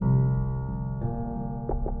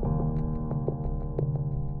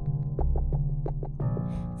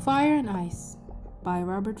Fire and Ice by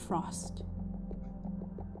Robert Frost.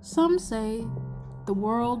 Some say the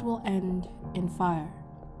world will end in fire.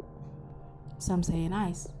 Some say in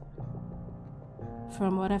ice.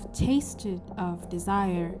 From what I've tasted of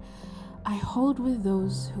desire, I hold with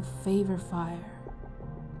those who favor fire.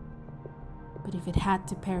 But if it had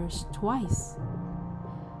to perish twice,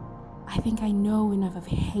 I think I know enough of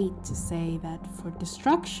hate to say that for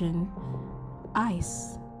destruction,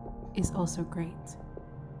 ice is also great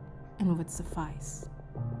and would suffice.